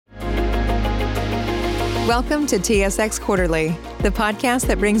Welcome to TSX Quarterly, the podcast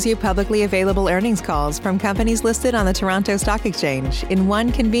that brings you publicly available earnings calls from companies listed on the Toronto Stock Exchange in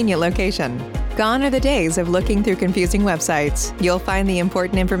one convenient location. Gone are the days of looking through confusing websites. You'll find the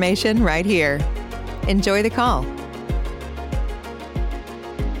important information right here. Enjoy the call.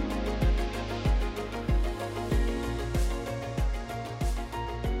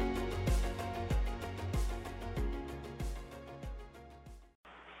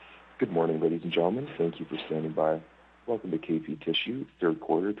 Good morning, ladies and gentlemen. Thank you for standing by. Welcome to KP Tissue third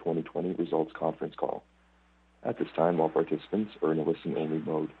quarter 2020 results conference call. At this time, all participants are in a listen-only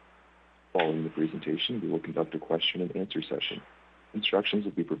mode. Following the presentation, we will conduct a question and answer session. Instructions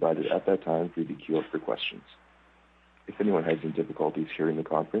will be provided at that time for you to queue up for questions. If anyone has any difficulties hearing the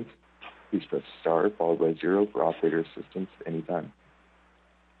conference, please press star followed by 0 for operator assistance at any time.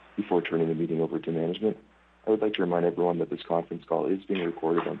 Before turning the meeting over to management, I would like to remind everyone that this conference call is being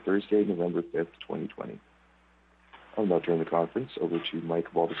recorded on Thursday, November 5th, 2020. I'll now turn the conference over to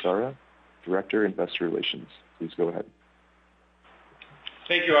Mike Baldessara, Director, Investor Relations. Please go ahead.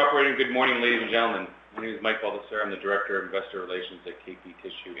 Thank you, operator. Good morning, ladies and gentlemen. My name is Mike Baldessara. I'm the Director of Investor Relations at KP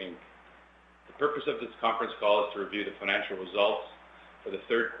Tissue, Inc. The purpose of this conference call is to review the financial results for the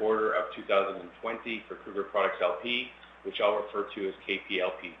third quarter of 2020 for Kruger Products LP, which I'll refer to as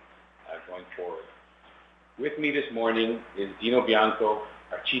KPLP going forward. With me this morning is Dino Bianco,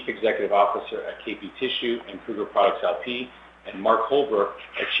 our Chief Executive Officer at KP Tissue and Kruger Products LP, and Mark Holbrook,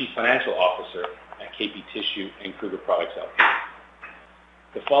 our Chief Financial Officer at KP Tissue and Kruger Products LP.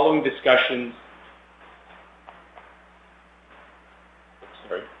 The following discussions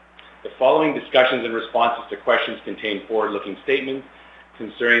and responses to questions contain forward-looking statements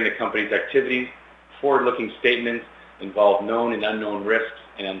concerning the company's activities. Forward-looking statements involve known and unknown risks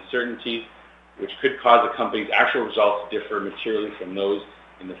and uncertainties which could cause the company's actual results to differ materially from those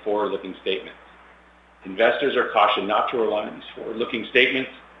in the forward-looking statements. Investors are cautioned not to rely on these forward-looking statements.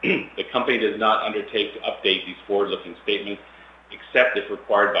 The company does not undertake to update these forward-looking statements except if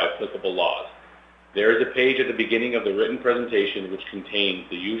required by applicable laws. There is a page at the beginning of the written presentation which contains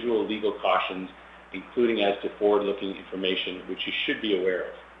the usual legal cautions, including as to forward-looking information, which you should be aware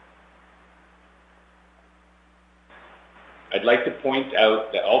of. I'd like to point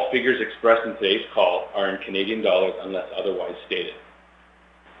out that all figures expressed in today's call are in Canadian dollars unless otherwise stated.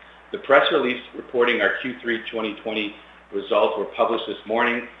 The press release reporting our Q3 2020 results were published this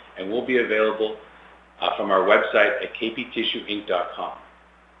morning and will be available from our website at kptissueinc.com.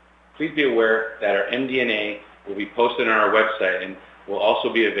 Please be aware that our MD&A will be posted on our website and will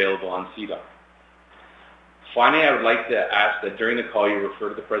also be available on SEDAR. Finally, I would like to ask that during the call you refer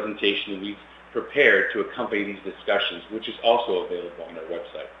to the presentation we've prepared to accompany these discussions, which is also available on our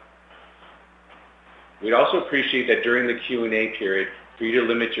website. We'd also appreciate that during the Q&A period for you to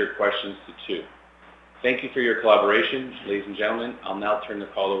limit your questions to 2. Thank you for your collaboration, ladies and gentlemen. I'll now turn the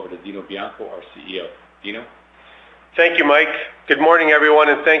call over to Dino Bianco, our CEO. Dino? Thank you, Mike. Good morning, everyone,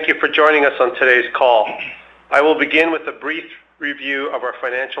 and thank you for joining us on today's call. I will begin with a brief review of our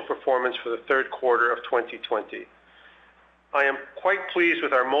financial performance for the third quarter of 2020. I am quite pleased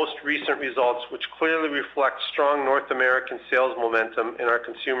with our most recent results, which clearly reflect strong North American sales momentum in our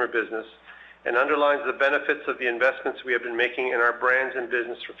consumer business and underlines the benefits of the investments we have been making in our brands and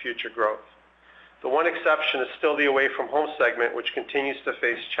business for future growth. The one exception is still the away-from-home segment, which continues to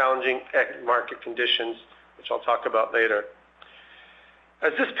face challenging market conditions, which I'll talk about later.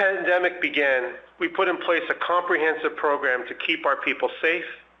 As this pandemic began, we put in place a comprehensive program to keep our people safe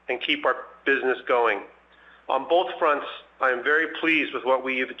and keep our business going. On both fronts, I am very pleased with what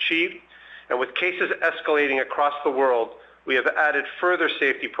we have achieved, and with cases escalating across the world, we have added further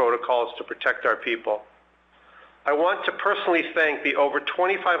safety protocols to protect our people. I want to personally thank the over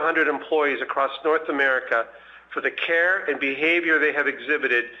 2,500 employees across North America for the care and behavior they have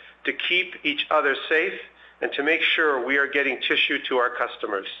exhibited to keep each other safe and to make sure we are getting tissue to our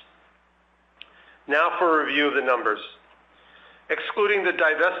customers. Now for a review of the numbers. Excluding the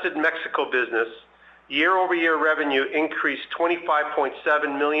divested Mexico business, year-over-year revenue increased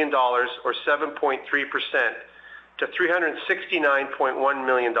 $25.7 million or 7.3% to $369.1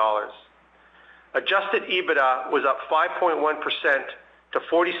 million. Adjusted EBITDA was up 5.1% to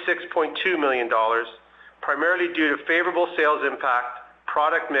 $46.2 million, primarily due to favorable sales impact,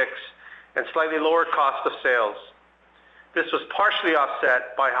 product mix, and slightly lower cost of sales. This was partially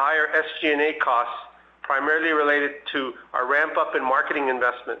offset by higher SG&A costs, primarily related to our ramp-up in marketing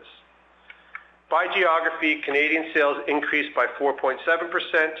investments. By geography, Canadian sales increased by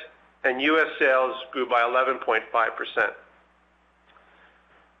 4.7%, and U.S. sales grew by 11.5%.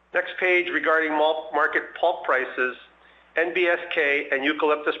 Next page regarding market pulp prices. NBSK and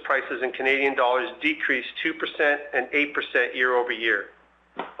eucalyptus prices in Canadian dollars decreased 2% and 8% year over year.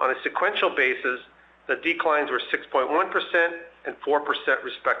 On a sequential basis, the declines were 6.1% and 4%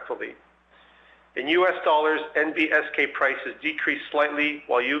 respectively. In U.S. dollars, NBSK prices decreased slightly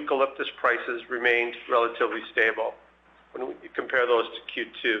while eucalyptus prices remained relatively stable when we compare those to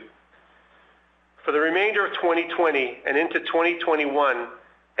Q2. For the remainder of 2020 and into 2021,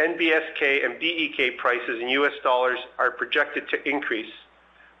 NBSK and BEK prices in U.S. dollars are projected to increase,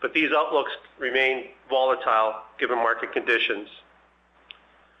 but these outlooks remain volatile given market conditions.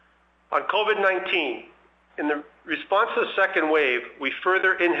 On COVID-19, in the response to the second wave, we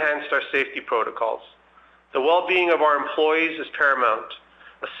further enhanced our safety protocols. The well-being of our employees is paramount.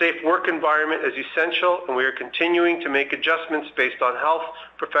 A safe work environment is essential, and we are continuing to make adjustments based on health,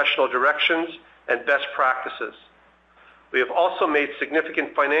 professional directions, and best practices. We have also made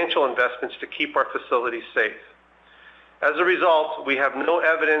significant financial investments to keep our facilities safe. As a result, we have no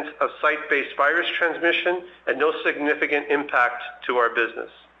evidence of site-based virus transmission and no significant impact to our business.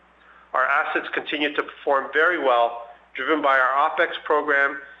 Our assets continue to perform very well, driven by our OPEX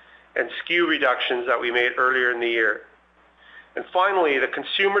program and SKU reductions that we made earlier in the year. And finally, the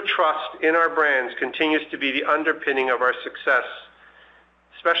consumer trust in our brands continues to be the underpinning of our success,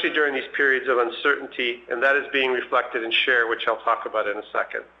 especially during these periods of uncertainty, and that is being reflected in share, which I'll talk about in a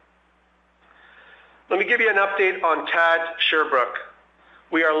second. Let me give you an update on TAD Sherbrooke.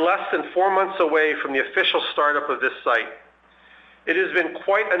 We are less than 4 months away from the official startup of this site. It has been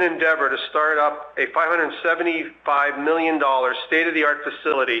quite an endeavor to start up a $575 million state-of-the-art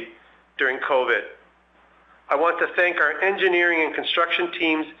facility during COVID. I want to thank our engineering and construction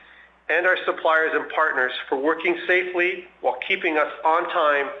teams and our suppliers and partners for working safely while keeping us on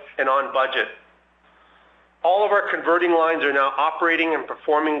time and on budget. All of our converting lines are now operating and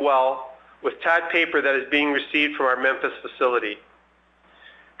performing well with TAD paper that is being received from our Memphis facility.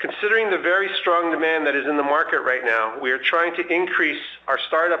 Considering the very strong demand that is in the market right now, we are trying to increase our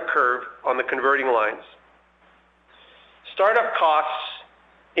startup curve on the converting lines. Startup costs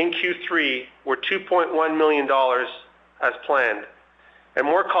in Q3 were $2.1 million as planned, and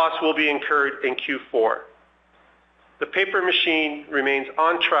more costs will be incurred in Q4. The paper machine remains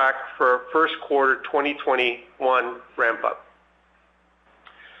on track for our first quarter 2021 ramp-up.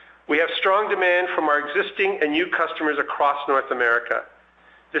 We have strong demand from our existing and new customers across North America.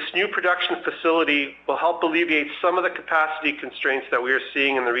 This new production facility will help alleviate some of the capacity constraints that we are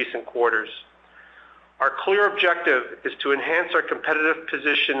seeing in the recent quarters. Our clear objective is to enhance our competitive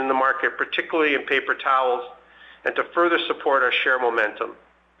position in the market, particularly in paper towels, and to further support our share momentum.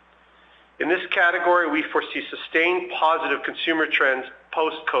 In this category, we foresee sustained positive consumer trends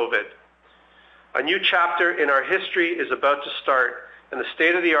post-COVID. A new chapter in our history is about to start, and the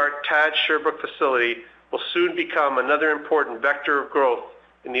state-of-the-art TAD Sherbrooke facility will soon become another important vector of growth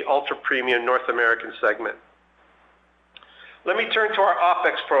in the ultra-premium North American segment. Let me turn to our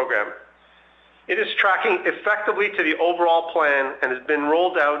OPEX program. It is tracking effectively to the overall plan and has been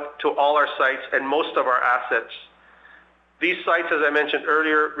rolled out to all our sites and most of our assets. These sites, as I mentioned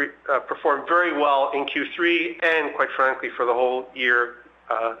earlier, performed very well in Q3 and, quite frankly, for the whole year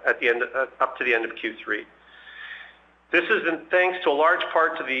up to the end of Q3. This is thanks to a large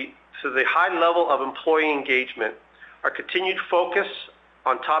part to the high level of employee engagement. Our continued focus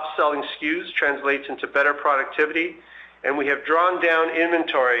on top-selling SKUs translates into better productivity, and we have drawn down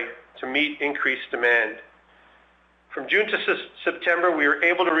inventory to meet increased demand. From June to September, we were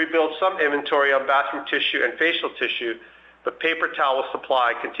able to rebuild some inventory on bathroom tissue and facial tissue, but paper towel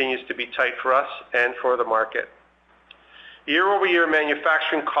supply continues to be tight for us and for the market. Year-over-year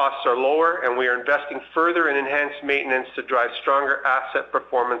manufacturing costs are lower, and we are investing further in enhanced maintenance to drive stronger asset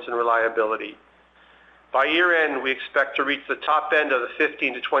performance and reliability. By year-end, we expect to reach the top end of the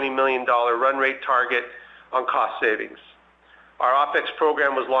 $15 to $20 million run rate target on cost savings. Our OPEX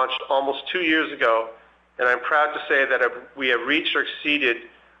program was launched almost 2 years ago, and I'm proud to say that we have reached or exceeded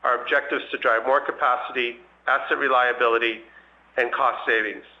our objectives to drive more capacity, asset reliability, and cost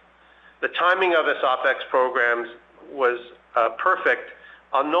savings. The timing of this OPEX program was perfect,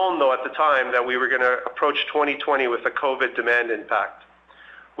 unknown though at the time that we were going to approach 2020 with a COVID demand impact.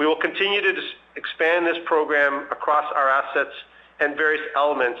 We will continue to expand this program across our assets and various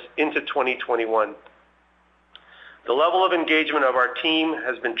elements into 2021. The level of engagement of our team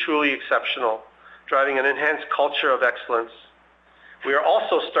has been truly exceptional, driving an enhanced culture of excellence. We are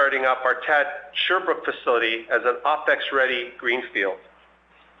also starting up our TAD Sherbrooke facility as an OPEX-ready greenfield.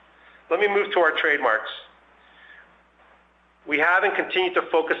 Let me move to our trademarks. We have and continue to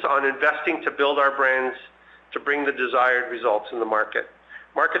focus on investing to build our brands to bring the desired results in the market.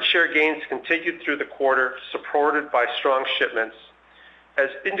 Market share gains continued through the quarter, supported by strong shipments. As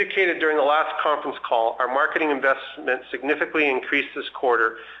indicated during the last conference call, our marketing investment significantly increased this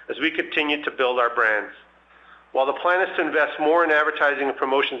quarter as we continued to build our brands. While the plan is to invest more in advertising and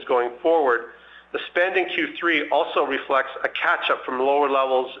promotions going forward, the spend in Q3 also reflects a catch-up from lower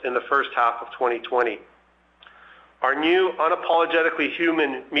levels in the first half of 2020. Our new Unapologetically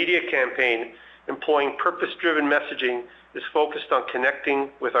Human media campaign, employing purpose-driven messaging, is focused on connecting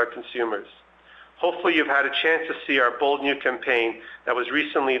with our consumers. Hopefully you've had a chance to see our bold new campaign that was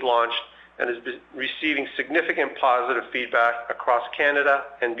recently launched and is receiving significant positive feedback across Canada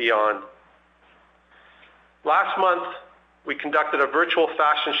and beyond. Last month, we conducted a virtual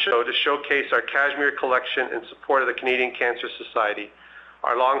fashion show to showcase our cashmere collection in support of the Canadian Cancer Society,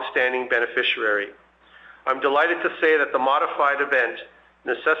 our long-standing beneficiary. I'm delighted to say that the modified event,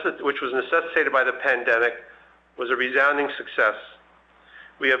 which was necessitated by the pandemic, was a resounding success.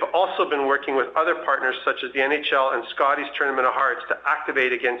 We have also been working with other partners such as the NHL and Scotties Tournament of Hearts to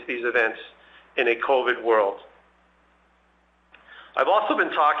activate against these events in a COVID world. I've also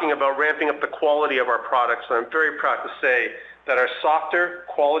been talking about ramping up the quality of our products, and I'm very proud to say that our softer,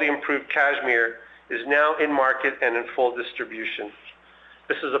 quality-improved cashmere is now in market and in full distribution.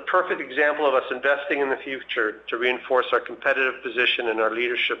 This is a perfect example of us investing in the future to reinforce our competitive position and our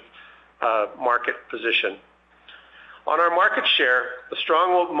leadership market position. On our market share, the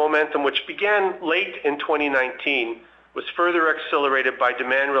strong momentum which began late in 2019 was further accelerated by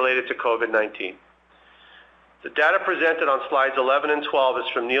demand related to COVID-19. The data presented on slides 11 and 12 is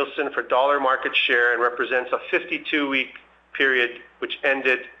from Nielsen for dollar market share and represents a 52-week period which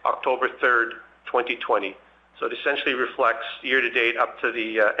ended October 3rd, 2020. So it essentially reflects year-to-date up to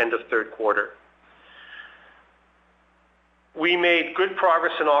the end of third quarter. We made good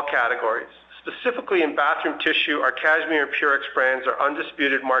progress in all categories. Specifically in bathroom tissue, our Cashmere and Purex brands are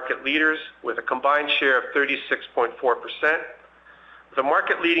undisputed market leaders with a combined share of 36.4%. With a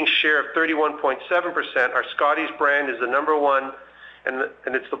market-leading share of 31.7%, our Scotties brand is the number one, and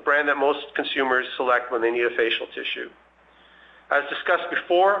it's the brand that most consumers select when they need a facial tissue. As discussed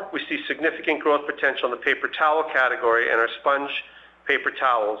before, we see significant growth potential in the paper towel category, and our sponge paper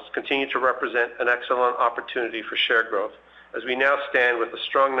towels continue to represent an excellent opportunity for share growth, as we now stand with a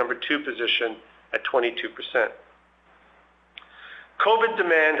strong number 2 position at 22%. COVID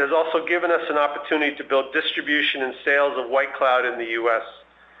demand has also given us an opportunity to build distribution and sales of White Cloud in the U.S.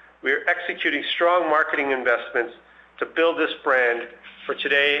 We are executing strong marketing investments to build this brand for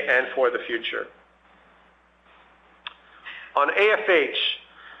today and for the future. On AFH,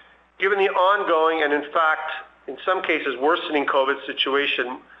 given the ongoing and in fact, in some cases, worsening COVID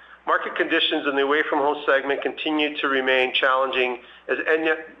situation, market conditions in the away-from-home segment continue to remain challenging as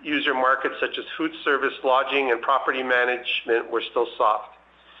end-user markets such as food service, lodging, and property management were still soft.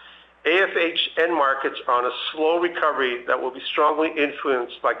 AFH end markets are on a slow recovery that will be strongly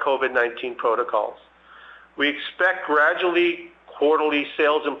influenced by COVID-19 protocols. We expect gradually quarterly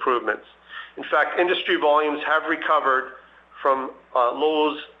sales improvements. In fact, industry volumes have recovered from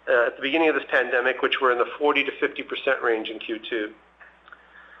lows at the beginning of this pandemic, which were in the 40 to 50% range in Q2.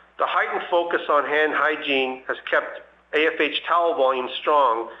 The heightened focus on hand hygiene has kept AFH towel volume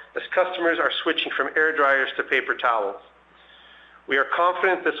strong as customers are switching from air dryers to paper towels. We are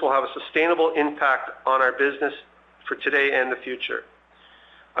confident this will have a sustainable impact on our business for today and the future.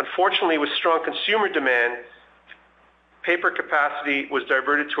 Unfortunately, with strong consumer demand, paper capacity was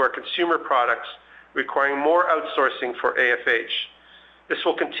diverted to our consumer products, requiring more outsourcing for AFH. This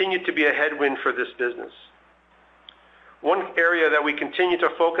will continue to be a headwind for this business. One area that we continue to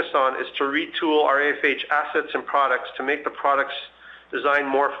focus on is to retool our AFH assets and products to make the products designed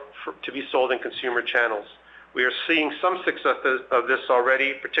more to be sold in consumer channels. We are seeing some success of this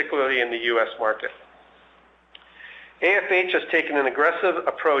already, particularly in the U.S. market. AFH has taken an aggressive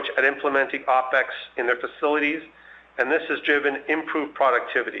approach at implementing OPEX in their facilities, and this has driven improved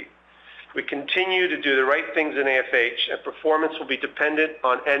productivity. We continue to do the right things in AFH, and performance will be dependent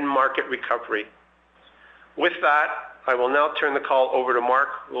on end market recovery. With that, I will now turn the call over to Mark,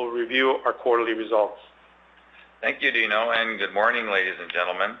 who will review our quarterly results. Thank you, Dino, and good morning, ladies and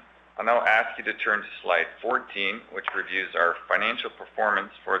gentlemen. I'll now ask you to turn to slide 14, which reviews our financial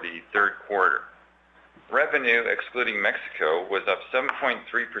performance for the third quarter. Revenue, excluding Mexico, was up 7.3%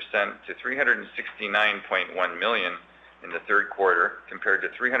 to $369.1 million in the third quarter, compared to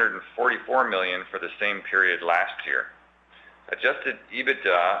 $344 million for the same period last year. Adjusted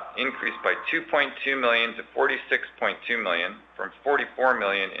EBITDA increased by $2.2 million to $46.2 million from $44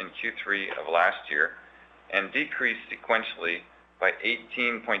 million in Q3 of last year, and decreased sequentially by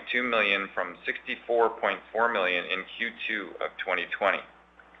 $18.2 million from $64.4 million in Q2 of 2020.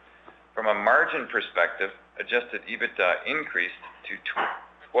 From a margin perspective, adjusted EBITDA increased to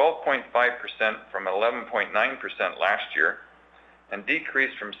 12.5% from 11.9% last year and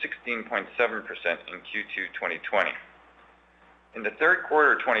decreased from 16.7% in Q2 2020. In the third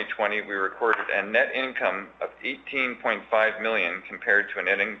quarter of 2020, we recorded a net income of $18.5 million compared to a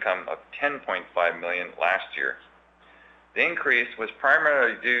net income of $10.5 million last year. The increase was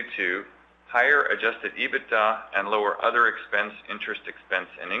primarily due to higher adjusted EBITDA and lower other expense, interest expense,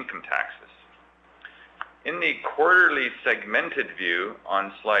 and income taxes. In the quarterly segmented view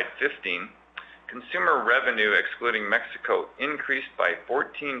on slide 15, consumer revenue excluding Mexico increased by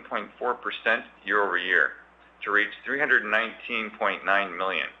 14.4% year over year to reach $319.9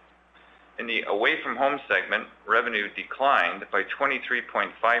 million. In the away from home segment, revenue declined by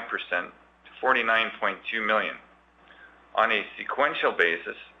 23.5% to $49.2 million. On a sequential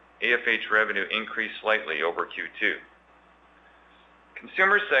basis, AFH revenue increased slightly over Q2.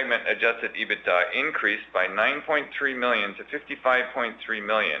 Consumer segment adjusted EBITDA increased by $9.3 million to $55.3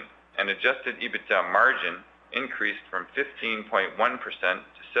 million, and adjusted EBITDA margin increased from 15.1%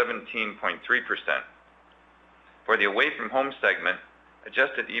 to 17.3%. For the away from home segment,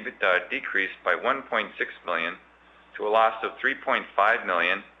 adjusted EBITDA decreased by $1.6 million to a loss of $3.5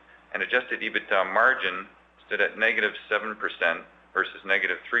 million, and adjusted EBITDA margin stood at negative 7% versus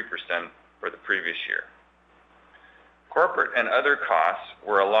negative 3% for the previous year. Corporate and other costs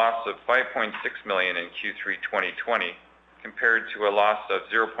were a loss of $5.6 million in Q3 2020 compared to a loss of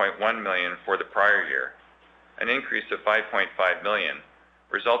 $0.1 million for the prior year, an increase of $5.5 million,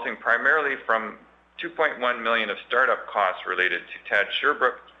 resulting primarily from $2.1 million of startup costs related to TAD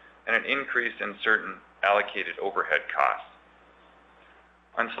Sherbrooke and an increase in certain allocated overhead costs.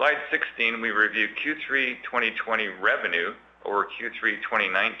 On slide 16, we review Q3 2020 revenue over Q3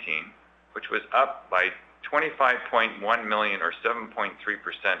 2019, which was up by $25.1 million or 7.3%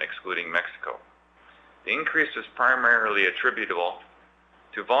 excluding Mexico. The increase was primarily attributable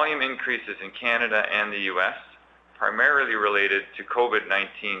to volume increases in Canada and the U.S., primarily related to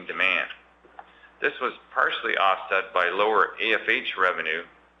COVID-19 demand. This was partially offset by lower AFH revenue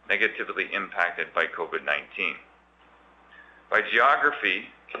negatively impacted by COVID-19. By geography,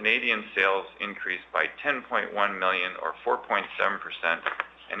 Canadian sales increased by $10.1 million or 4.7%,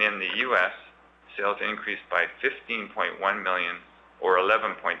 and in the U.S., sales increased by $15.1 million or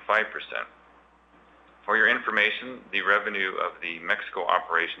 11.5%. For your information, the revenue of the Mexico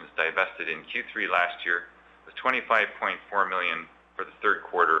operations divested in Q3 last year was $25.4 million for the third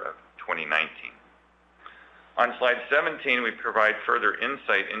quarter of 2019. On slide 17, we provide further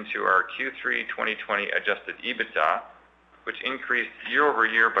insight into our Q3 2020 adjusted EBITDA, which increased year over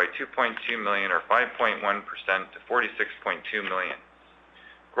year by $2.2 million or 5.1% to $46.2 million.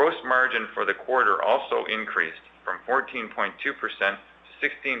 Gross margin for the quarter also increased from 14.2% to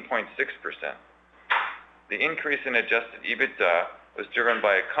 16.6%. The increase in adjusted EBITDA was driven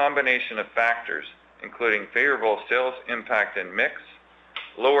by a combination of factors, including favorable sales impact and mix,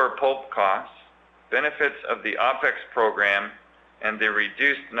 lower pulp costs, benefits of the OPEX program, and the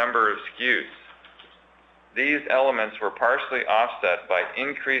reduced number of SKUs. These elements were partially offset by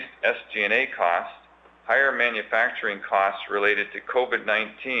increased SG&A costs, higher manufacturing costs related to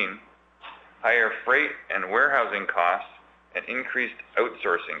COVID-19, higher freight and warehousing costs, and increased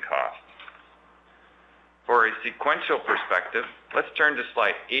outsourcing costs. For a sequential perspective, let's turn to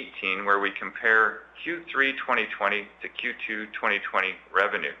slide 18 where we compare Q3 2020 to Q2 2020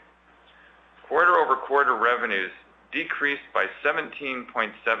 revenue. Quarter over quarter revenues decreased by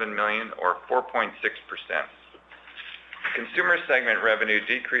 $17.7 million or 4.6%. Consumer segment revenue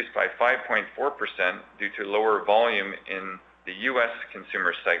decreased by 5.4% due to lower volume in the U.S.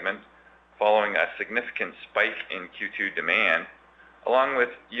 consumer segment following a significant spike in Q2 demand, along with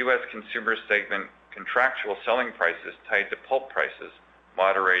U.S. consumer segment contractual selling prices tied to pulp prices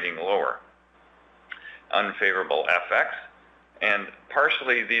moderating lower, unfavorable FX, and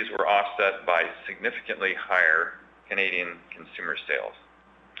partially these were offset by significantly higher Canadian consumer sales.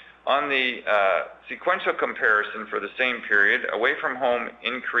 On the sequential comparison for the same period, away from home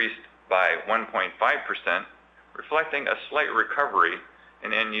increased by 1.5%, reflecting a slight recovery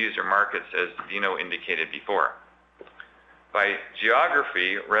in end user markets as Dino indicated before. By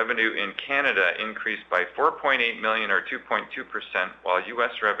geography, revenue in Canada increased by $4.8 million or 2.2%, while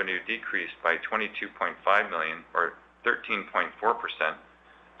U.S. revenue decreased by $22.5 million or 13.4%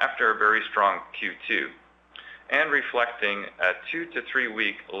 after a very strong Q2, and reflecting a 2 to 3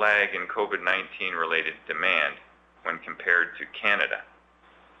 week lag in COVID-19 related demand when compared to Canada.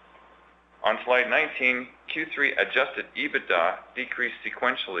 On slide 19, Q3 adjusted EBITDA decreased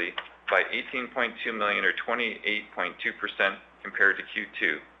sequentially by $18.2 million or 28.2% compared to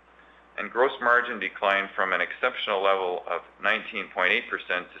Q2. and gross margin declined from an exceptional level of 19.8%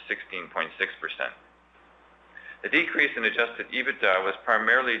 to 16.6%. The decrease in adjusted EBITDA was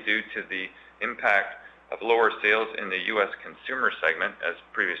primarily due to the impact of lower sales in the U.S. consumer segment, as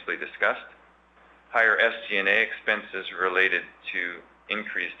previously discussed, higher SG&A expenses related to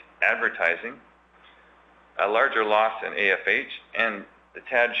increased advertising, a larger loss in AFH, and the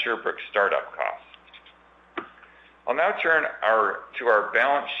TAD Sherbrooke startup costs. I'll now turn to our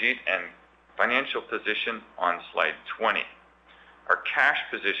balance sheet and financial position on slide 20. Our cash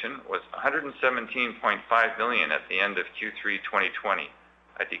position was $117.5 million at the end of Q3 2020,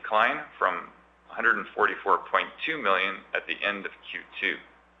 a decline from $144.2 million at the end of Q2.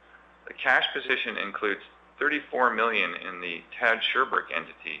 The cash position includes $34 million in the TAD Sherbrooke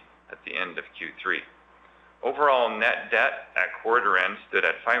entity at the end of Q3. Overall net debt at quarter end stood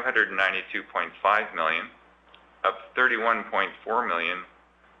at $592.5 million, up $31.4 million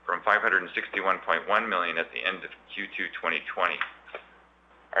from $561.1 million at the end of Q2 2020.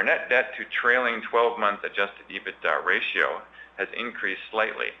 Our net debt to trailing 12-month adjusted EBITDA ratio has increased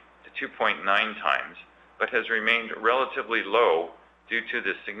slightly to 2.9 times, but has remained relatively low due to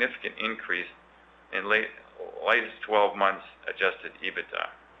the significant increase in latest 12 months adjusted EBITDA.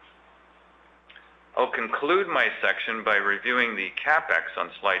 I'll conclude my section by reviewing the CapEx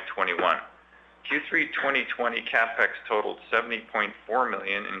on slide 21. Q3 2020 CapEx totaled $70.4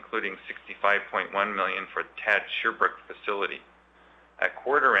 million, including $65.1 million for the TAD Sherbrooke facility. At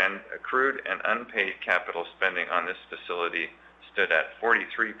quarter end, accrued and unpaid capital spending on this facility stood at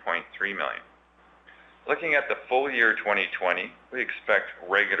 $43.3 million. Looking at the full year 2020, we expect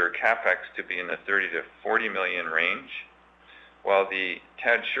regular CapEx to be in the $30 to $40 million range, while the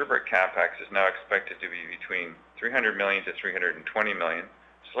TAD Sherbrooke CapEx is now expected to be between $300 million to $320 million,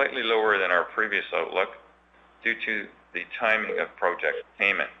 slightly lower than our previous outlook due to the timing of project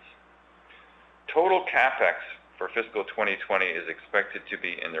payments. Total CapEx for fiscal 2020 is expected to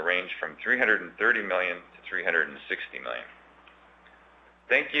be in the range from $330 million to $360 million.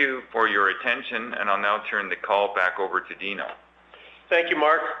 Thank you for your attention, and I'll now turn the call back over to Dino. Thank you,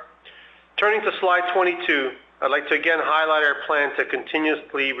 Mark. Turning to slide 22, I'd like to again highlight our plan to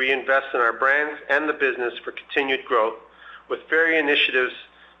continuously reinvest in our brands and the business for continued growth, with various initiatives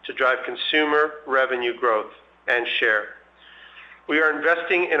to drive consumer revenue growth and share. We are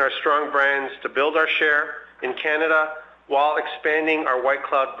investing in our strong brands to build our share in Canada while expanding our White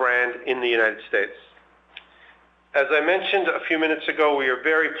Cloud brand in the United States. As I mentioned a few minutes ago, we are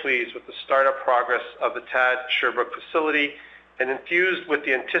very pleased with the startup progress of the TAD Sherbrooke facility and enthused with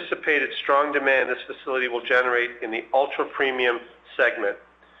the anticipated strong demand this facility will generate in the ultra-premium segment.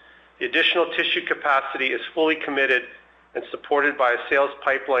 The additional tissue capacity is fully committed and supported by a sales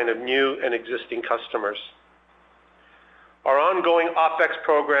pipeline of new and existing customers. Our ongoing OPEX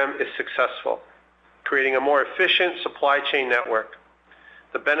program is successful, creating a more efficient supply chain network.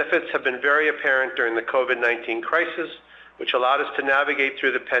 The benefits have been very apparent during the COVID-19 crisis, which allowed us to navigate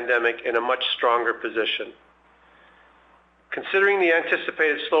through the pandemic in a much stronger position. Considering the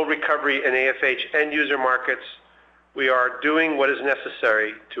anticipated slow recovery in AFH end-user markets, we are doing what is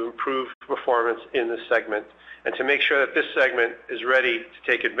necessary to improve performance in this segment and to make sure that this segment is ready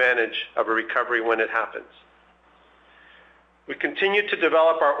to take advantage of a recovery when it happens. We continue to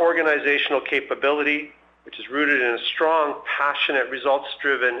develop our organizational capability, which is rooted in a strong, passionate,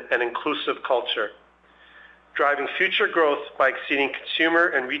 results-driven, and inclusive culture. Driving future growth by exceeding consumer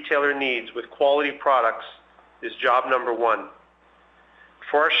and retailer needs with quality products is job number one.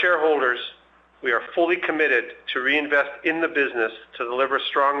 For our shareholders, we are fully committed to reinvest in the business to deliver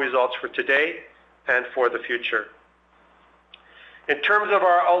strong results for today and for the future. In terms of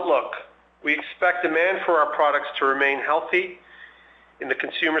our outlook, we expect demand for our products to remain healthy in the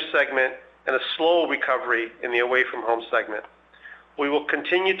consumer segment and a slow recovery in the away-from-home segment. We will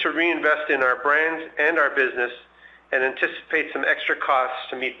continue to reinvest in our brands and our business and anticipate some extra costs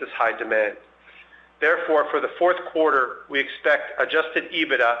to meet this high demand. Therefore, for the fourth quarter, we expect adjusted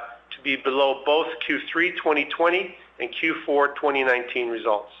EBITDA to be below both Q3 2020 and Q4 2019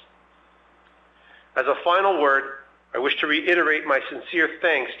 results. As a final word, I wish to reiterate my sincere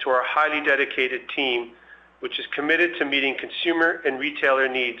thanks to our highly dedicated team, which is committed to meeting consumer and retailer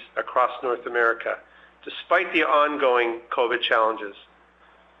needs across North America, despite the ongoing COVID challenges.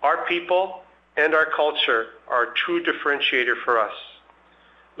 Our people and our culture are a true differentiator for us.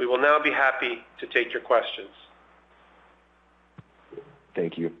 We will now be happy to take your questions.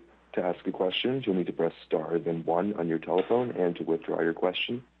 Thank you. To ask a question, you'll need to press star, then 1 on your telephone, and to withdraw your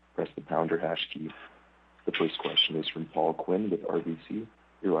question, press the pound or hash key. The first question is from Paul Quinn with RBC.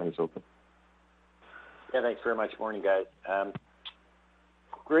 Your line is open. Yeah, thanks very much. Morning, guys.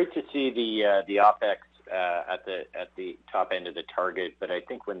 great to see the OPEX at the top end of the target, but I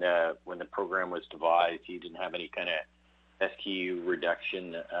think when the program was devised, you didn't have any kind of SKU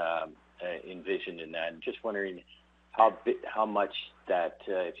reduction envisioned in that. I'm just wondering how much that,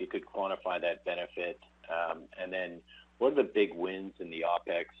 if you could quantify that benefit, and then what are the big wins in the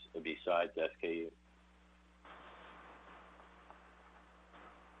OPEX besides SKU?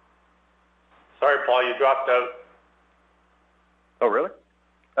 Sorry, Paul, you dropped out. Oh, really?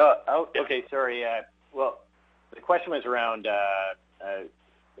 Okay, sorry. Well, the question was around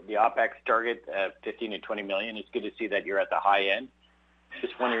the OPEX target, 15 to 20 million. It's good to see that you're at the high end.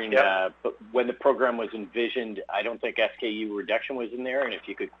 Just wondering, but when the program was envisioned, I don't think SKU reduction was in there, and if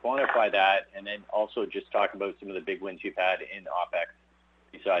you could quantify that, and then also just talk about some of the big wins you've had in OPEX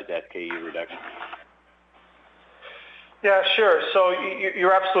besides SKU reduction. Yeah, sure. So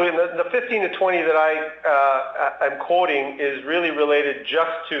you're absolutely, the 15 to 20 that I'm quoting is really related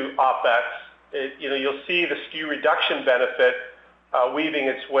just to OPEX. You'll see the SKU reduction benefit weaving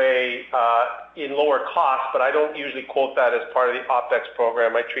its way in lower cost, but I don't usually quote that as part of the OPEX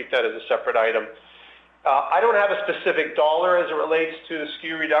program. I treat that as a separate item. I don't have a specific dollar as it relates to the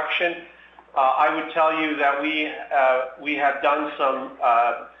SKU reduction. I would tell you that we have done some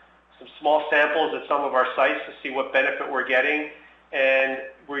small samples at some of our sites to see what benefit we're getting, and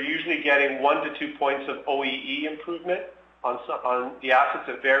we're usually getting 1 to 2 points of OEE improvement on the assets.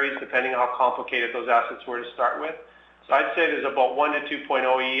 It varies depending on how complicated those assets were to start with. So I'd say there's about 1 to 2 point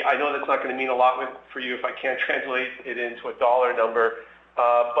OEE. I know that's not going to mean a lot for you if I can't translate it into a dollar number,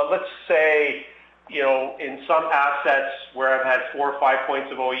 but let's say, in some assets where I've had 4 or 5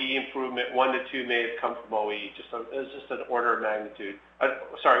 points of OEE improvement, 1 to 2 may have come from OEE. It's just an order of magnitude. 1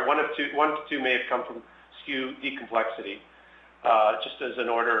 to 2 may have come from SKU decomplexity, just as an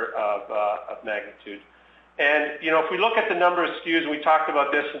order of magnitude. And if we look at the number of SKUs, and we talked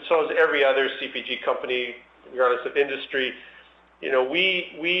about this, and so is every other CPG company, regardless of industry,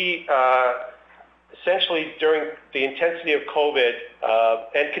 we essentially during the intensity of COVID,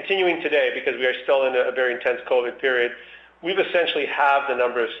 and continuing today because we are still in a very intense COVID period, we've essentially halved the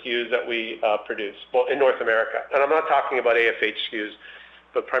number of SKUs that we produce, well, in North America. And I'm not talking about AFH SKUs,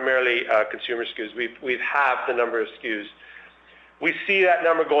 but primarily consumer SKUs. We've halved the number of SKUs. We see that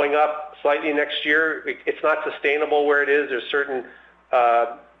number going up slightly next year. It's not sustainable where it is. There's certain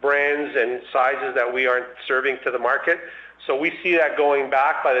brands and sizes that we aren't serving to the market. So we see that going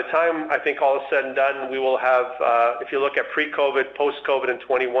back. By the time I think all is said and done, we will have, if you look at pre-COVID, post-COVID in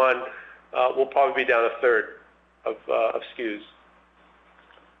 21, we'll probably be down a third of SKUs.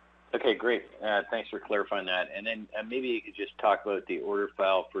 Okay, great. Thanks for clarifying that. And then maybe you could just talk about the order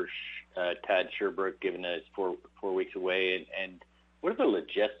file for TAD Sherbrooke, given that it's four weeks away, and what are the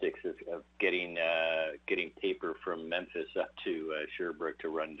logistics of getting paper from Memphis up to Sherbrooke to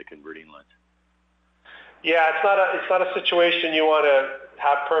run the converting lines? Yeah, it's not a situation you want to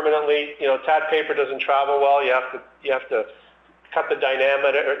have permanently. TAD paper doesn't travel well. You have to cut the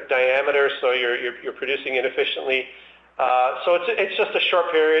diameter, so you're producing inefficiently. So it's just a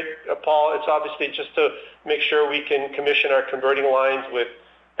short period, Paul. It's obviously just to make sure we can commission our converting lines with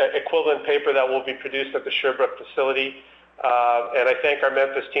equivalent paper that will be produced at the Sherbrooke facility. And I thank our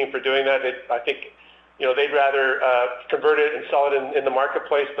Memphis team for doing that. I think they'd rather convert it and sell it in the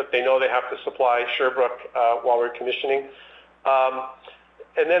marketplace, but they know they have to supply Sherbrooke while we're commissioning.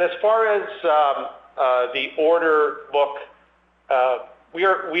 And then as far as the order book, we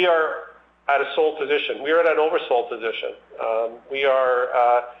are at a sold position. We are at an oversold position. We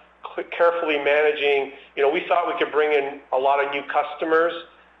are carefully managing. We thought we could bring in a lot of new customers.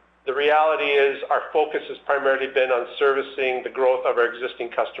 The reality is our focus has primarily been on servicing the growth of our existing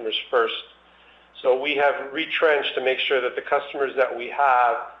customers first. So we have retrenched to make sure that the customers that we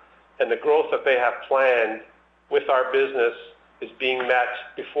have and the growth that they have planned with our business is being met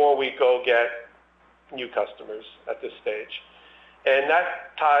before we go get new customers at this stage. And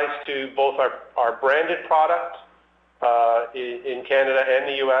that ties to both our branded product in Canada and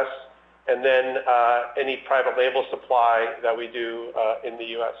the U.S., and then any private label supply that we do in the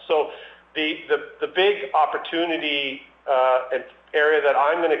U.S. So the big opportunity and area that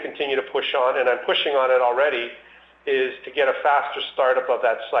I'm going to continue to push on, and I'm pushing on it already, is to get a faster startup of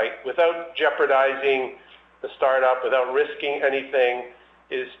that site without jeopardizing the startup, without risking anything,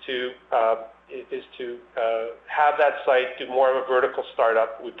 is to have that site do more of a vertical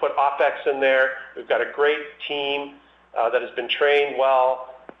startup. We put OPEX in there. We've got a great team that has been trained well.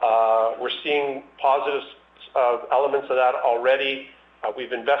 We're seeing positive elements of that already.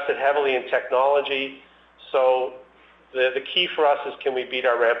 We've invested heavily in technology. So the key for us is, can we beat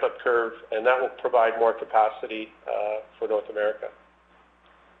our ramp-up curve, and that will provide more capacity for North America.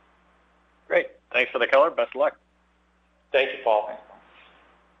 Great. Thanks for the color. Best of luck. Thank you, Paul.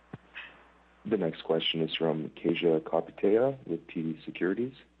 The next question is from Kasia Kopytea with TD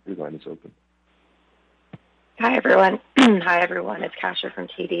Securities. Your line is open. Hi, everyone. Hi, everyone. It's Kasia from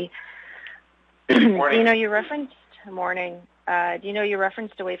TD. Morning. Do you know you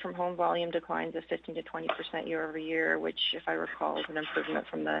referenced away from home volume declines of 15 to 20% year over year, which, if I recall, is an improvement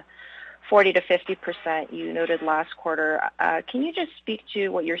from the 40 to 50% you noted last quarter. Can you just speak to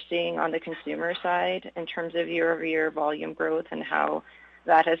what you're seeing on the consumer side in terms of year over year volume growth and how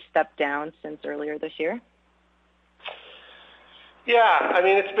that has stepped down since earlier this year? Yeah, I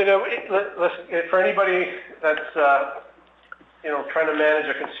mean, it's been listen, for anybody that's trying to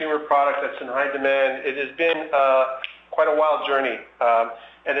manage a consumer product that's in high demand. It has been quite a wild journey,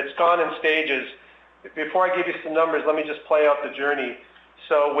 and it's gone in stages. Before I give you some numbers, let me just play out the journey.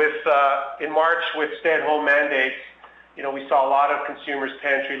 So in March with stay-at-home mandates, we saw a lot of consumers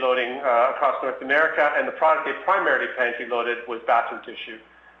pantry loading across North America, and the product they primarily pantry loaded was bathroom tissue,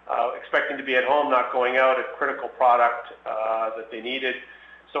 expecting to be at home, not going out, a critical product that they needed.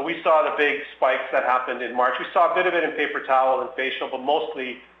 So we saw the big spikes that happened in March. We saw a bit of it in paper towel and facial, but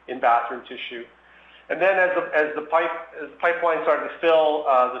mostly in bathroom tissue. And then as the pipeline started to fill,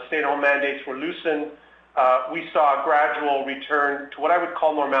 the stay-at-home mandates were loosened. We saw a gradual return to what I would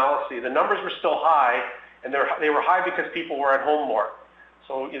call normalcy. The numbers were still high, and they were high because people were at home more.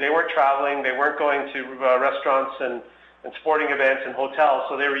 So they weren't traveling, they weren't going to restaurants and sporting events and hotels,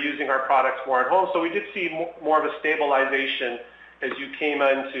 so they were using our products more at home. So we did see more of a stabilization as you came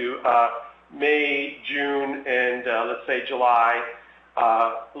into May, June, and let's say July,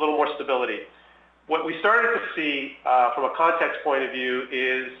 a little more stability. What we started to see from a context point of view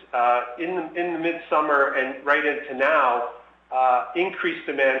is in the midsummer and right into now, increased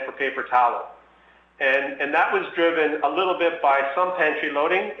demand for paper towel. And that was driven a little bit by some pantry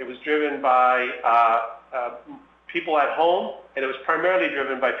loading. It was driven by people at home, and it was primarily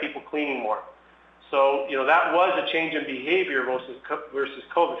driven by people cleaning more. So, that was a change in behavior versus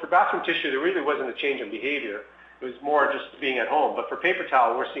COVID. For bathroom tissue, there really wasn't a change in behavior. It was more just being at home. But for paper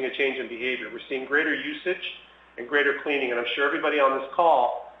towel, we're seeing a change in behavior. We're seeing greater usage and greater cleaning. And I'm sure everybody on this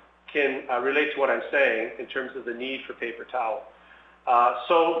call can relate to what I'm saying in terms of the need for paper towel.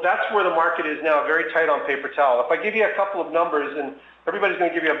 So that's where the market is now, very tight on paper towel. If I give you a couple of numbers, and everybody's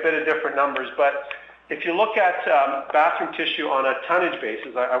going to give you a bit of different numbers, but if you look at bathroom tissue on a tonnage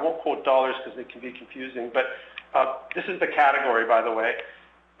basis, I won't quote dollars because it can be confusing, but this is the category, by the way.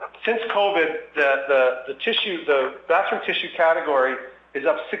 Since COVID, the bathroom tissue category is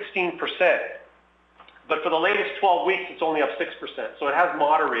up 16%, but for the latest 12 weeks, it's only up 6%. So it has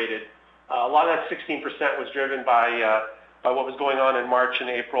moderated. A lot of that 16% was driven by what was going on in March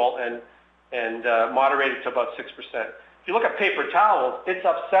and April, and moderated to about 6%. If you look at paper towels, it's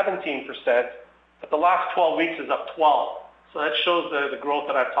up 17%, but the last 12 weeks is up 12%. So that shows the growth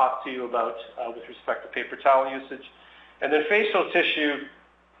that I've talked to you about with respect to paper towel usage. And then facial tissue,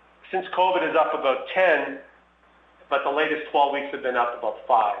 since COVID, is up about 10%, but the latest 12 weeks have been up about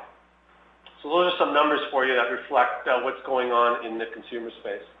 5%. So those are some numbers for you that reflect what's going on in the consumer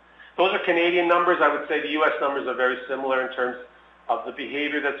space. Those are Canadian numbers. I would say the U.S. numbers are very similar in terms of the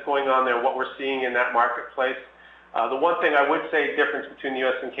behavior that's going on there, what we're seeing in that marketplace. The one thing I would say difference between the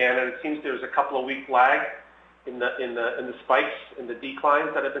U.S. and Canada, it seems there's a couple of week lag in the spikes and the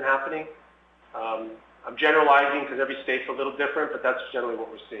declines that have been happening. I'm generalizing because every state's a little different, but that's generally what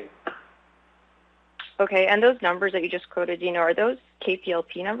we're seeing. Okay, and those numbers that you just quoted, are those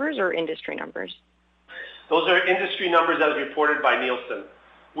KPLP numbers or industry numbers? Those are industry numbers as reported by Nielsen.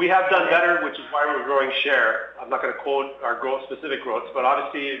 We have done better, which is why we're growing share. I'm not going to quote our specific growths, but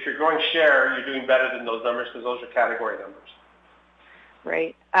obviously if you're growing share, you're doing better than those numbers because those are category numbers.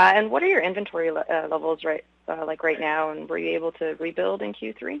 Right. And what are your inventory levels right now, and were you able to rebuild in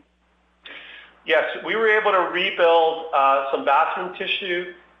Q3? Yes, we were able to rebuild some bathroom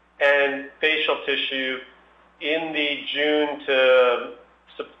tissue and facial tissue in the June to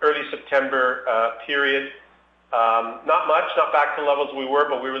early September period. Not much, not back to the levels we were,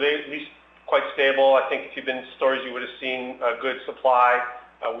 but we were at least quite stable. I think if you've been to stores, you would have seen a good supply.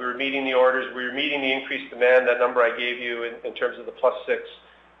 We were meeting the orders. We were meeting the increased demand, that number I gave you in terms of the +6.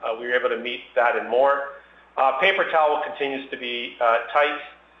 We were able to meet that and more. Paper towel continues to be tight.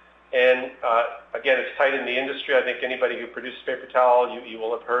 And again, it's tight in the industry. I think anybody who produces paper towel, you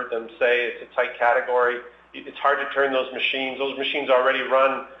will have heard them say it's a tight category. It's hard to turn those machines. Those machines already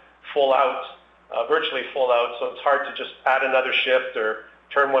run full out, virtually full out, so it's hard to just add another shift or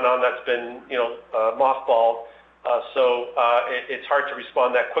turn one on that's been mothballed. So it's hard to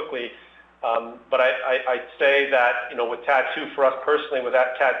respond that quickly. But I'd say that, with TAD 2 for us personally, with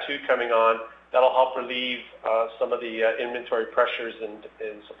that TAD 2 coming on, that'll help relieve some of the inventory pressures and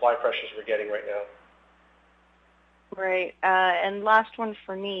supply pressures we're getting right now. Right. And last one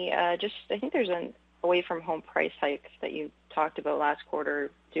for me, I think there's an away-from-home price hike that you talked about last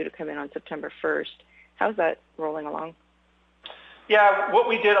quarter due to come in on September 1st. How's that rolling along? Yeah, what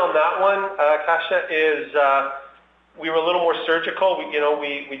we did on that one, Kasia, is we were a little more surgical. We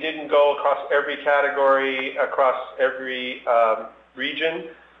didn't go across every category, across every region.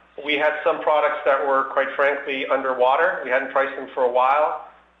 We had some products that were, quite frankly, underwater. We hadn't priced them for a while.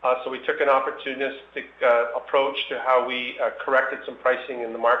 So we took an opportunistic approach to how we corrected some pricing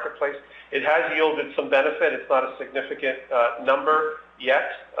in the marketplace. It has yielded some benefit. It's not a significant number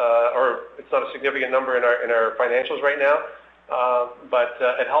yet, or it's not a significant number in our financials right now. But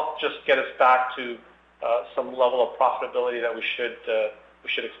it helped just get us back to some level of profitability that we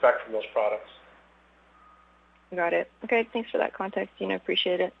should expect from those products. Got it. Okay, thanks for that context, Dino.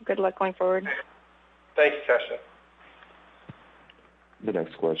 Appreciate it. Good luck going forward. Thank you, Kasia. The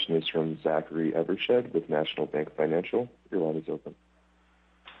next question is from Zachary Evershed with National Bank Financial. Your line is open.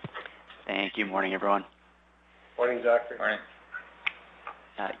 Thank you. Morning, everyone. Morning, Zachary. Morning.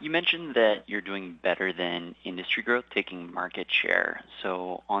 You mentioned that you're doing better than industry growth, taking market share.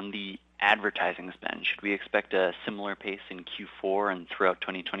 So on the advertising spend, should we expect a similar pace in Q4 and throughout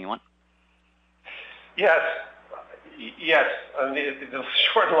 2021? Yes. The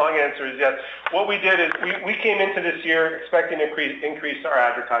short and long answer is yes. What we did is we came into this year expecting to increase our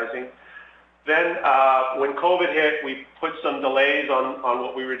advertising. Then when COVID hit, we put some delays on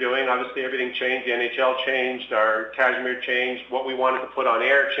what we were doing. Obviously, everything changed. The NHL changed. Our Cashmere changed. What we wanted to put on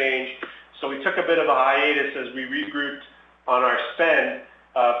air changed. So we took a bit of a hiatus as we regrouped on our spend,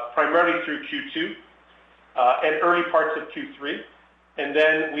 primarily through Q2 and early parts of Q3. And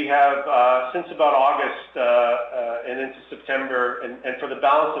then we have, since about August and into September, and for the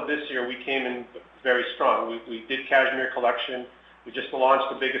balance of this year, we came in very strong. We did Cashmere Collection. We just launched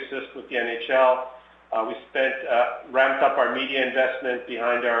the big assist with the NHL. We ramped up our media investment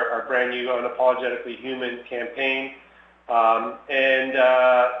behind our brand new Unapologetically Human campaign.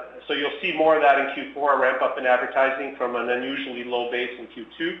 So you'll see more of that in Q4, a ramp up in advertising from an unusually low base in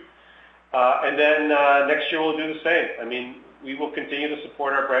Q2. And then next year we'll do the same. I mean, we will continue to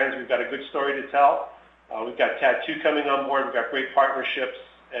support our brands. We've got a good story to tell. We've got TAD 2 coming on board. We've got great partnerships,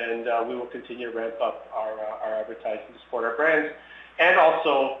 and we will continue to ramp up our advertising to support our brands. And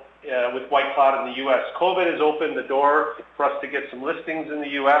also with White Cloud in the U.S. COVID has opened the door for us to get some listings in the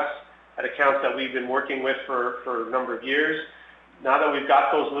U.S. at accounts that we've been working with for a number of years. Now that we've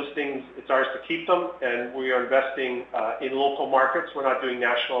got those listings, it's ours to keep them, and we are investing in local markets. We're not doing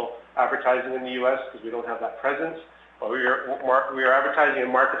national advertising in the U.S. because we don't have that presence. But we are advertising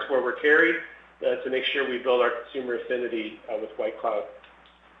in markets where we're carried to make sure we build our consumer affinity with White Cloud.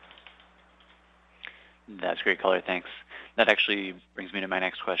 That's great color, thanks. That actually brings me to my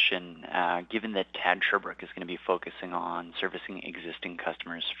next question. Given that TAD Sherbrooke is going to be focusing on servicing existing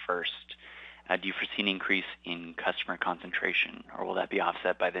customers first, do you foresee an increase in customer concentration, or will that be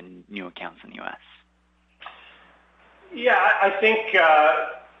offset by the new accounts in the U.S.? Yeah, I think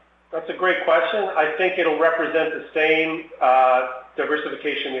that's a great question. I think it'll represent the same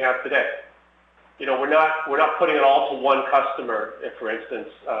diversification we have today. We're not putting it all to one customer. If, for instance,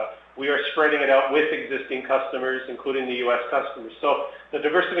 we are spreading it out with existing customers, including the U.S. customers. So the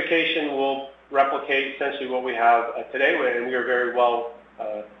diversification will replicate essentially what we have today, and we are very well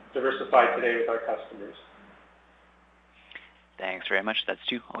diversified today with our customers. Thanks very much. That's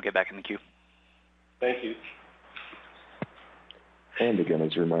two. I'll get back in the queue. Thank you. And again,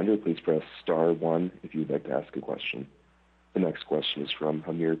 as a reminder, please press star one if you'd like to ask a question. The next question is from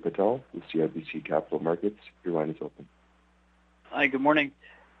Hamir Patel with CIBC Capital Markets. Your line is open. Hi, good morning.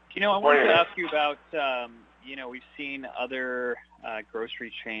 I wanted to ask you about, we've seen other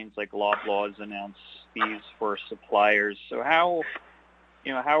grocery chains like Loblaws announce fees for suppliers. So how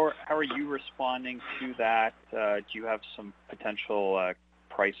are you responding to that? Do you have some potential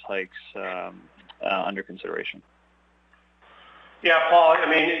price hikes under consideration? Yeah, Paul,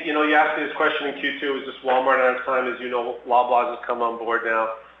 you asked me this question in Q2. It was just Walmart at the time. As you know, Loblaws has come on board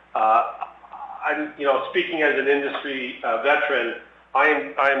now. Speaking as an industry veteran, I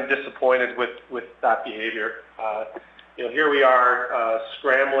am disappointed with that behavior. Here we are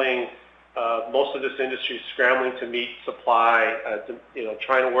scrambling. Most of this industry is scrambling to meet supply,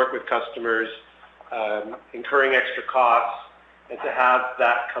 trying to work with customers, incurring extra costs, and to have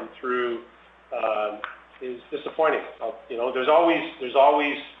that come through is disappointing. There's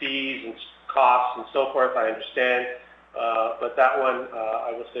always fees and costs and so forth. I understand, But that one,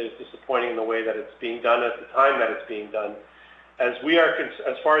 I will say, is disappointing in the way that it's being done at the time that it's being done. As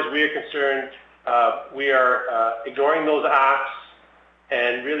far as we are concerned, we are ignoring those apps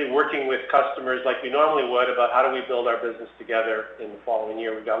and really working with customers like we normally would about how do we build our business together in the following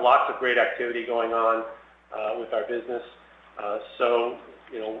year. We've got lots of great activity going on with our business. So,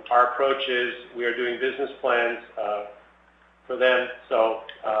 our approach is we are doing business plans for them. So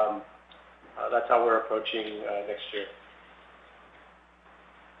that's how we're approaching next year.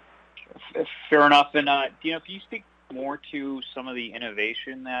 Fair enough. And can you speak more to some of the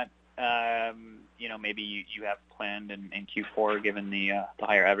innovation that maybe you have planned in Q4 given the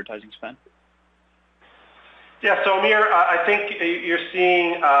higher advertising spend? Yeah, so Amir, I think you're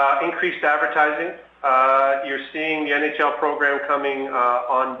seeing increased advertising. You're seeing the NHL program coming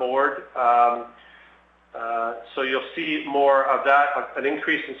on board. So you'll see more of that, an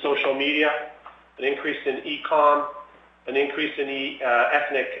increase in social media, an increase in e-com, an increase in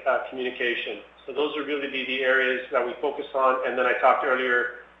ethnic communication. So those would really be the areas that we focus on. And then I talked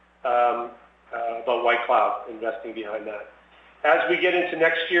earlier about White Cloud, investing behind that. As we get into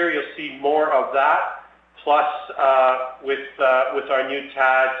next year, you'll see more of that, plus with our new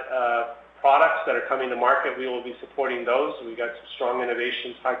TAD products that are coming to market, we will be supporting those. So we've got some strong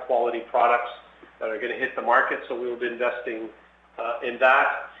innovations, high-quality products that are going to hit the market, so we will be investing in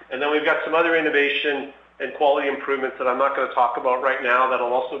that. And then we've got some other innovation and quality improvements that I'm not going to talk about right now that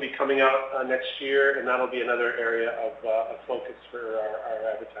will also be coming out next year, and that'll be another area of focus for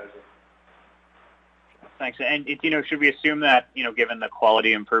our advertising. Thanks. And should we assume that given the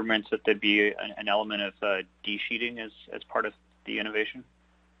quality improvements that there'd be an element of de-sheeting as part of the innovation?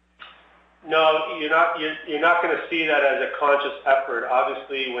 No, you're not going to see that as a conscious effort.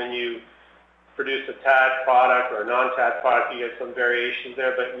 Obviously, when you produce a TAD product or a non-TAD product, you get some variations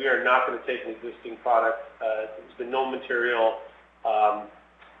there, but we are not going to take an existing product. There's been no material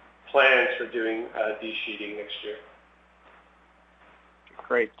plans for doing de-sheeting next year.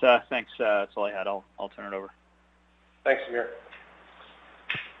 Great. Thanks. That's all I had. I'll turn it over. Thanks, Amir.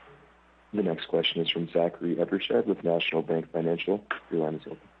 The next question is from Zachary Evershed with National Bank Financial. Your line is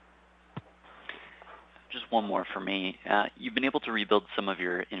open. Just one more for me. You've been able to rebuild some of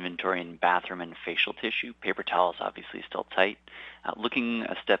your inventory in bathroom and facial tissue. Paper towels obviously still tight. Looking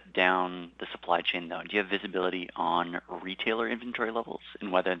a step down the supply chain, though, do you have visibility on retailer inventory levels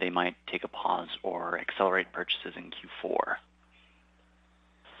and whether they might take a pause or accelerate purchases in Q4?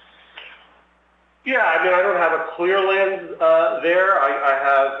 Yeah, I don't have a clear lens there. I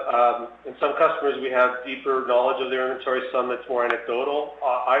have, in some customers, we have deeper knowledge of their inventory, some that's more anecdotal.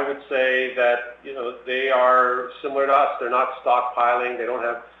 I would say that, they are similar to us. They're not stockpiling. They don't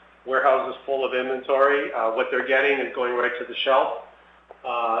have warehouses full of inventory. What they're getting is going right to the shelf.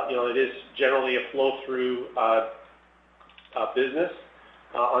 It is generally a flow-through business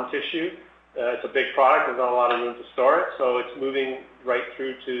on tissue. It's a big product. There's not a lot of room to store it, so it's moving right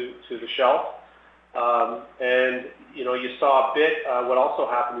through to the shelf. And you saw a bit, what also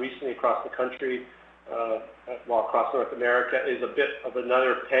happened recently across the country, across North America, is a bit of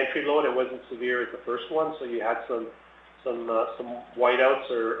another pantry load. It wasn't severe as the first one, so you had some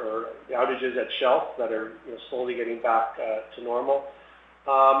whiteouts or outages at shelf that are slowly getting back to normal.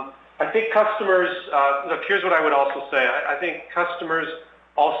 I think customers, here's what I would also say. I think customers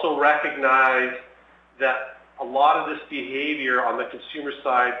also recognize that a lot of this behavior on the consumer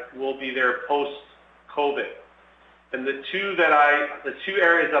side will be there post-COVID. And the two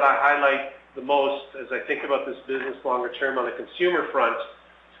areas that I highlight the most as I think about this business longer term on the consumer front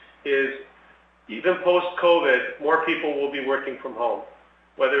is even post-COVID, more people will be working from home.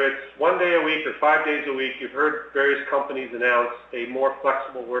 Whether it's 1 day a week or 5 days a week, you've heard various companies announce a more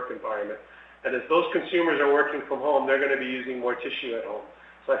flexible work environment. And as those consumers are working from home, they're going to be using more tissue at home.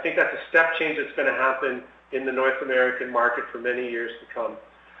 So I think that's a step change that's going to happen in the North American market for many years to come.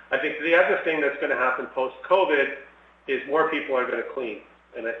 I think the other thing that's going to happen post-COVID is more people are going to clean.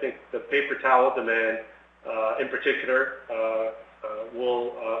 And I think the paper towel demand, in particular,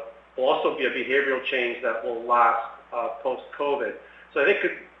 will also be a behavioral change that will last post-COVID. So I think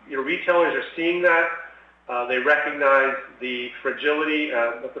retailers are seeing that. They recognize the fragility,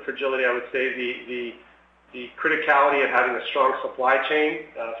 not the fragility, I would say, the criticality of having a strong supply chain,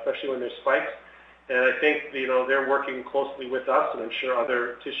 especially when there's spikes. And I think they're working closely with us, and I'm sure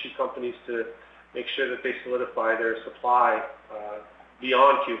other tissue companies, to make sure that they solidify their supply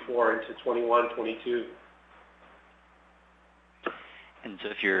beyond Q4 into 21, 22. And so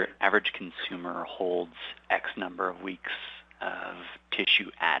if your average consumer holds X number of weeks of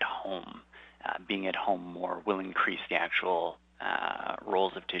tissue at home, being at home more will increase the actual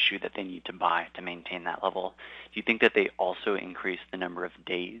rolls of tissue that they need to buy to maintain that level. Do you think that they also increase the number of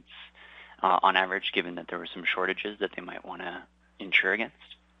days on average, given that there were some shortages that they might want to insure against?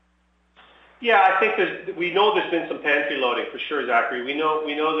 Yeah, I think we know there's been some pantry loading for sure, Zachary. We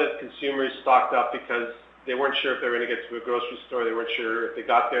know that consumers stocked up because they weren't sure if they were going to get to a grocery store. They weren't sure if they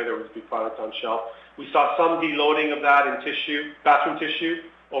got there would be product on shelf. We saw some deloading of that in tissue, bathroom tissue,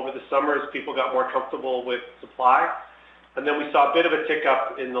 over the summer as people got more comfortable with supply. And then we saw a bit of a tick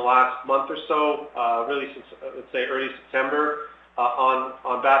up in the last month or so, really since, let's say, early September,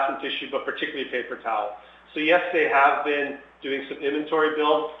 on bathroom tissue, but particularly paper towel. So yes, they have been doing some inventory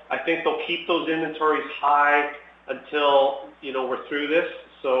build. I think they'll keep those inventories high until, we're through this.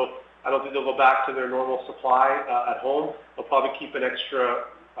 So I don't think they'll go back to their normal supply at home. They'll probably keep an extra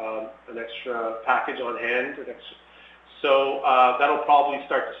package on hand. So that'll probably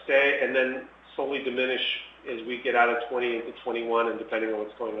start to stay and then slowly diminish as we get out of 20 into 21 and depending on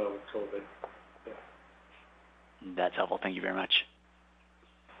what's going on with COVID. Yeah. That's helpful. Thank you very much.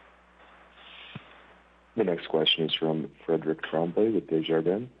 The next question is from Frederic Tremblay with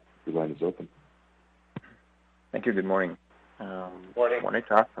Desjardins. Your line is open. Thank you. Good morning. Morning. I wanted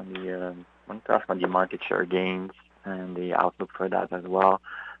to ask on the market share gains and the outlook for that as well.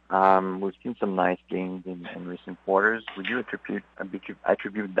 We've seen some nice gains in recent quarters. Would you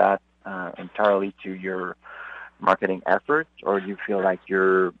attribute that entirely to your marketing efforts, or do you feel like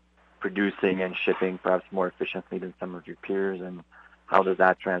you're producing and shipping perhaps more efficiently than some of your peers, and how does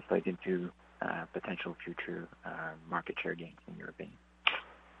that translate into potential future market share gains in your opinion?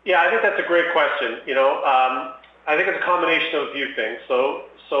 Yeah, I think that's a great question. I think it's a combination of a few things. So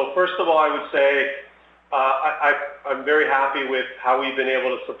first of all, I would say I'm very happy with how we've been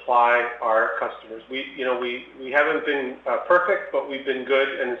able to supply our customers. We haven't been perfect, but we've been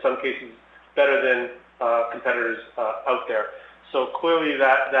good, and in some cases better than competitors out there. So clearly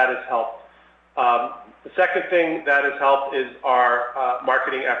that has helped. The second thing that has helped is our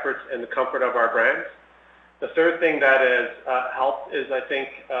marketing efforts and the comfort of our brands. The third thing that has helped is, I think,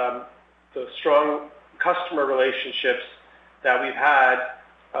 the strong customer relationships that we've had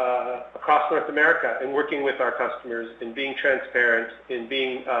across North America in working with our customers, in being transparent, in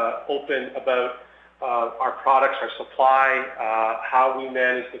being open about our products, our supply, how we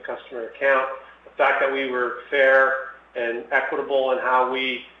manage the customer account, the fact that we were fair and equitable in how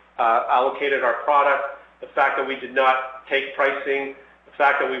we allocated our product, the fact that we did not take pricing, the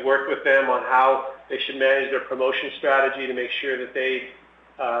fact that we worked with them on how they should manage their promotion strategy to make sure that they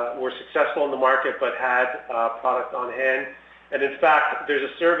were successful in the market but had product on hand. And in fact, there's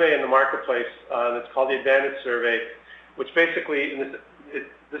a survey in the marketplace that's called the Advantage Survey, which basically, and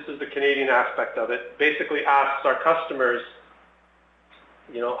this is the Canadian aspect of it, basically asks our customers,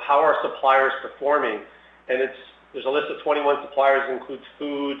 how are suppliers performing? And there's a list of 21 suppliers, includes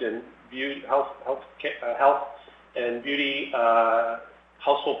food and beauty, health and beauty,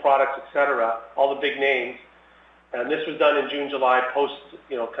 household products, etc., all the big names. And this was done in June, July, post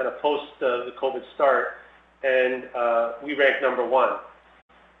the COVID start, and we ranked number one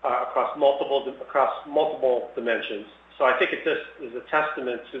across multiple dimensions. So I think it just is a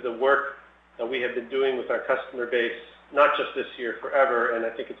testament to the work that we have been doing with our customer base, not just this year, forever, and I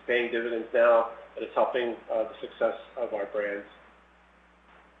think it's paying dividends now, and it's helping the success of our brands.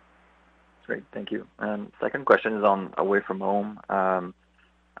 Great, thank you. Second question is on away from home.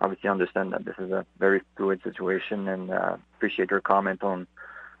 Obviously, I understand that this is a very fluid situation, and appreciate your comment on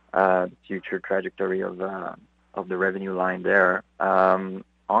future trajectory of the revenue line there. On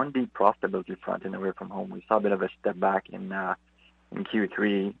the profitability front in away from home, we saw a bit of a step back in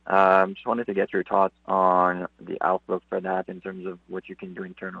Q3. Just wanted to get your thoughts on the outlook for that in terms of what you can do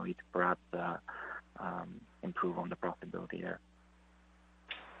internally to perhaps improve on the profitability there.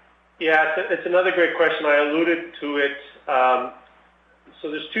 Yeah, it's another great question. I alluded to it. So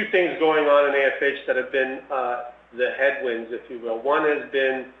there's two things going on in AFH that have been the headwinds, if you will. One has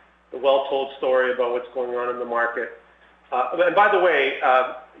been the well-told story about what's going on in the market. And by the way,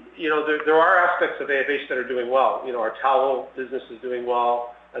 there are aspects of AFH that are doing well. Our towel business is doing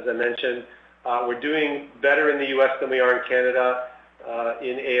well, as I mentioned. We're doing better in the U.S. than we are in Canada.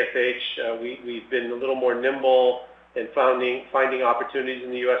 In AFH, we've been a little more nimble in finding opportunities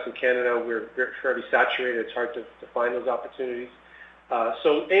in the U.S. and Canada. We're fairly saturated. It's hard to find those opportunities.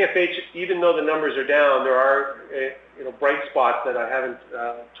 So AFH, even though the numbers are down, there are bright spots that I haven't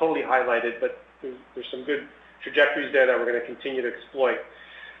totally highlighted, but there's some good trajectories there that we're going to continue to exploit.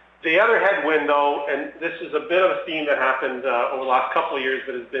 The other headwind, though, and this is a bit of a theme that happened over the last couple of years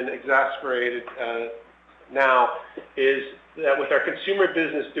but has been exacerbated now, is that with our consumer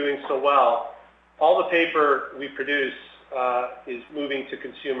business doing so well, all the paper we produce is moving to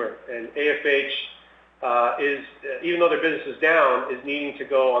consumer, and AFH is, even though their business is down, is needing to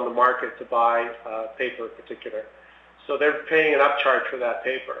go on the market to buy paper in particular. So they're paying an upcharge for that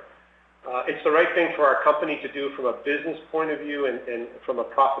paper. It's the right thing for our company to do from a business point of view and from a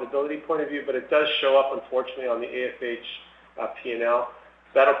profitability point of view, but it does show up, unfortunately, on the AFH P&L.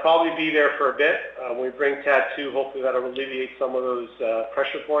 That'll probably be there for a bit. When we bring TAD2, hopefully that'll alleviate some of those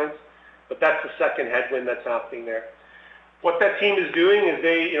pressure points, but that's the second headwind that's happening there. What that team is doing is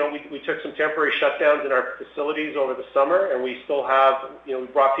we took some temporary shutdowns in our facilities over the summer, and we still have, we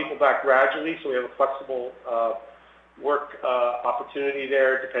brought people back gradually, so we have a flexible work opportunity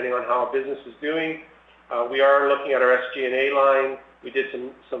there depending on how our business is doing. We are looking at our SG&A line. We did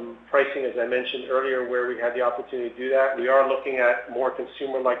some pricing, as I mentioned earlier, where we had the opportunity to do that. We are looking at more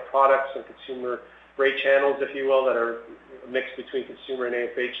consumer-like products and consumer-grade channels, if you will, that are mixed between consumer and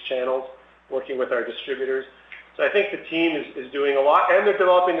AFH channels, working with our distributors. So I think the team is doing a lot, and they're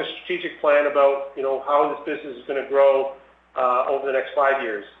developing a strategic plan about, how this business is going to grow over the next 5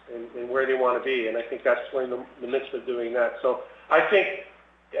 years and where they want to be. And I think that's we're in the midst of doing that. So I think,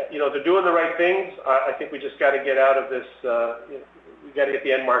 they're doing the right things. I think we just got to get out of this, we got to get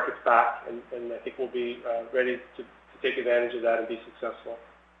the end markets back, and I think we'll be ready to take advantage of that and be successful.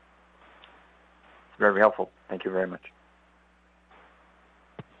 Very helpful. Thank you very much.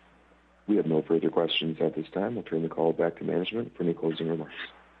 We have no further questions at this time. I'll turn the call back to management for any closing remarks.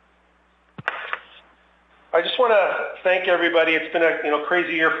 I just want to thank everybody. It's been a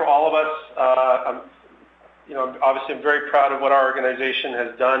crazy year for all of us. Obviously I'm very proud of what our organization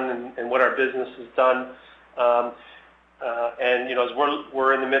has done and what our business has done. As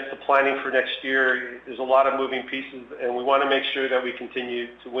we're in the midst of planning for next year, there's a lot of moving pieces, and we want to make sure that we continue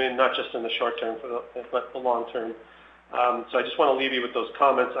to win, not just in the short term, but the long term. So I just want to leave you with those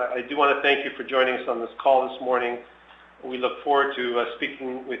comments. I do want to thank you for joining us on this call this morning. We look forward to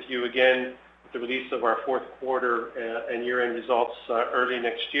speaking with you again with the release of our fourth quarter and year-end results early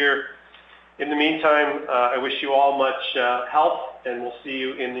next year. In the meantime, I wish you all much health, and we'll see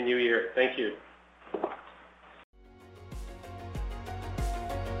you in the new year. Thank you.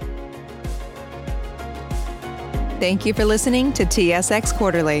 Thank you for listening to TSX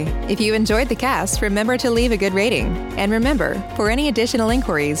Quarterly. If you enjoyed the cast, remember to leave a good rating. And remember, for any additional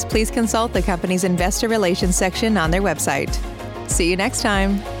inquiries, please consult the company's investor relations section on their website. See you next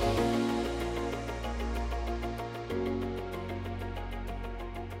time.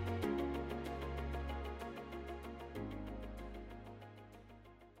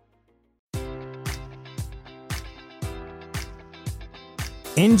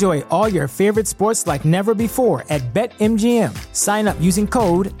 Enjoy all your favorite sports like never before at BetMGM. Sign up using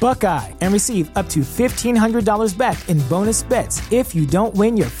code Buckeye and receive up to $1,500 back in bonus bets if you don't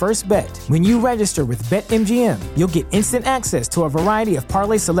win your first bet. When you register with BetMGM, you'll get instant access to a variety of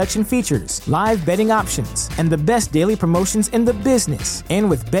parlay selection features, live betting options, and the best daily promotions in the business. And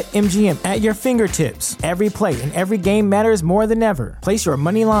with BetMGM at your fingertips, every play and every game matters more than ever. Place your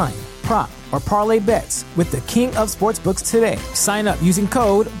money line, prop, or parlay bets with the king of sportsbooks today. Sign up using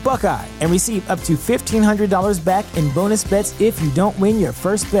code Buckeye and receive up to $1,500 back in bonus bets if you don't win your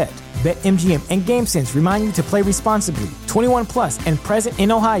first bet. BetMGM and GameSense remind you to play responsibly. 21 plus and present in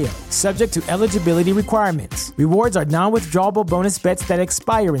Ohio, subject to eligibility requirements. Rewards are non-withdrawable bonus bets that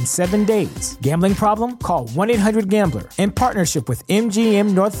expire in 7 days. Gambling problem? Call 1-800-GAMBLER in partnership with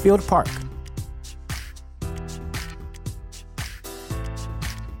MGM Northfield Park.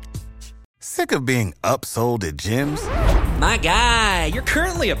 Sick of being upsold at gyms? My guy, you're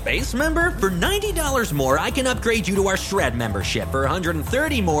currently a base member? For $90 more, I can upgrade you to our Shred membership. For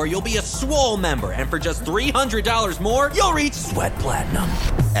 $130 more, you'll be a Swole member. And for just $300 more, you'll reach Sweat Platinum.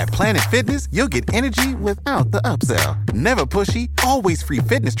 At Planet Fitness, you'll get energy without the upsell. Never pushy, always free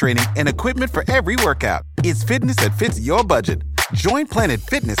fitness training and equipment for every workout. It's fitness that fits your budget. Join Planet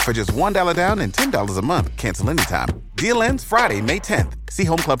Fitness for just $1 down and $10 a month. Cancel anytime. Deal ends Friday, May 10th. See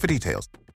Home Club for details.